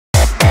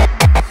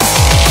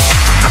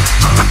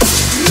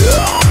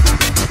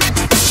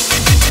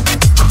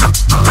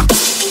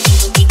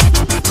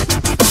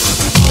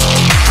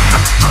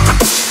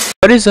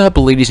What is up,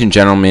 ladies and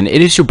gentlemen?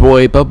 It is your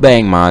boy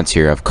BahBangModz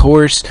here, of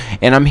course,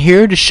 and I'm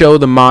here to show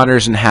the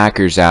modders and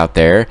hackers out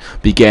there,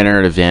 beginner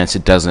and advanced,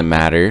 it doesn't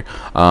matter.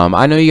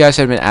 I know you guys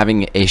have been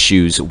having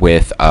issues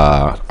with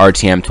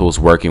RTM tools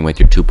working with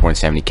your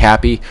 2.70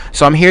 Ccapi,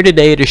 so I'm here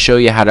today to show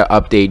you how to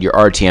update your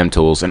RTM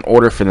tools in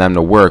order for them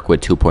to work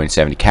with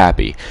 2.70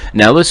 Ccapi.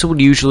 Now, this would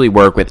usually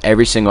work with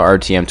every single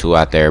RTM tool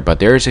out there,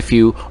 but there's a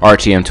few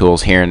RTM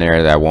tools here and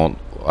there that won't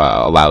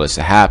allow this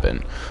to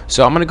happen.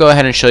 So I'm going to go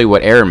ahead and show you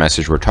what error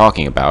message we're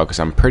talking about, because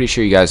I'm pretty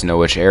sure you guys know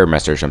which error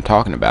message I'm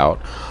talking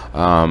about.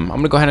 I'm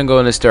going to go ahead and go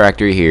in this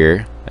directory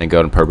here and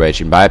go to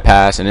probation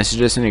bypass, and this is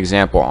just an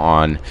example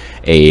on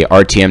a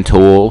RTM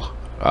tool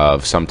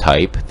of some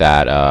type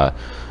that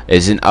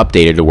isn't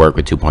updated to work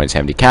with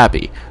 2.70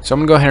 Ccapi. So I'm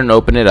going to go ahead and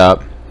open it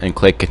up and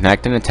click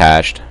connect and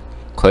attached,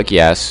 click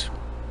yes,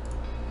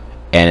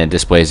 and it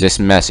displays this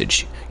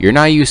message: you're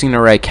not using the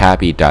right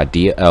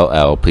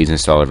Ccapi.dll, please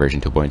install a version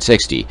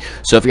 2.60.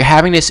 So if you're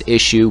having this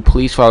issue,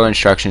 please follow the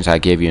instructions I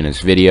give you in this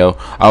video.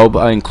 I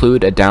will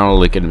include a download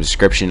link in the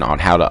description on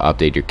how to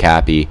update your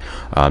Ccapi,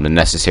 the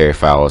necessary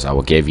files I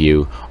will give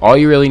you. All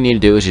you really need to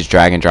do is just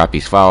drag and drop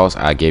these files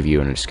I give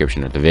you in the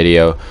description of the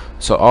video.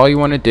 So all you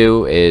want to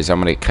do is, I'm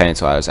going to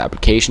cancel out this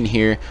application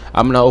here.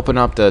 I'm going to open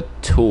up the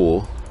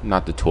tool,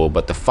 not the tool,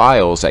 but the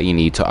files that you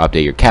need to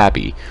update your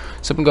Ccapi.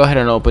 So I'm going to go ahead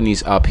and open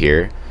these up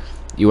here.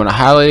 You want to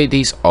highlight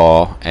these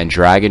all and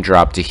drag and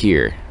drop to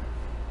here,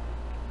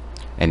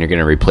 and you're going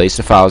to replace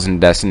the files in the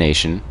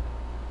destination,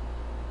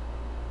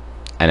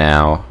 and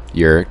now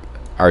your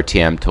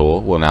RTM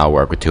tool will now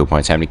work with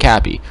 2.70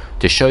 Ccapi.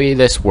 To show you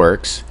this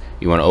works,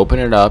 you want to open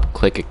it up,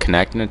 click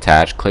connect and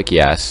attach, click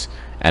yes,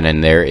 and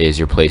then there is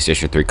your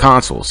PlayStation 3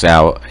 console.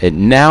 So it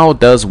now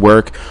does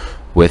work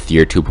with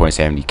your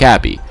 2.70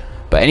 Ccapi.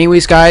 But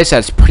anyways, guys,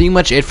 that's pretty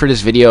much it for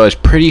this video. It's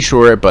pretty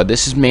short, but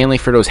this is mainly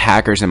for those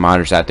hackers and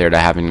modders out there that are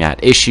having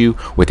that issue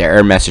with the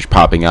error message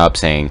popping up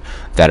saying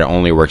that it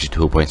only works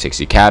with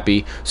 2.60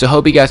 Ccapi. So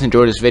hope you guys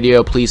enjoyed this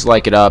video. Please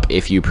like it up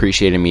if you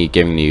appreciated me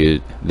giving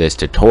you this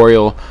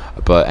tutorial.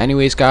 But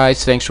anyways,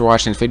 guys, thanks for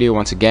watching this video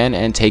once again,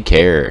 and take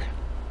care.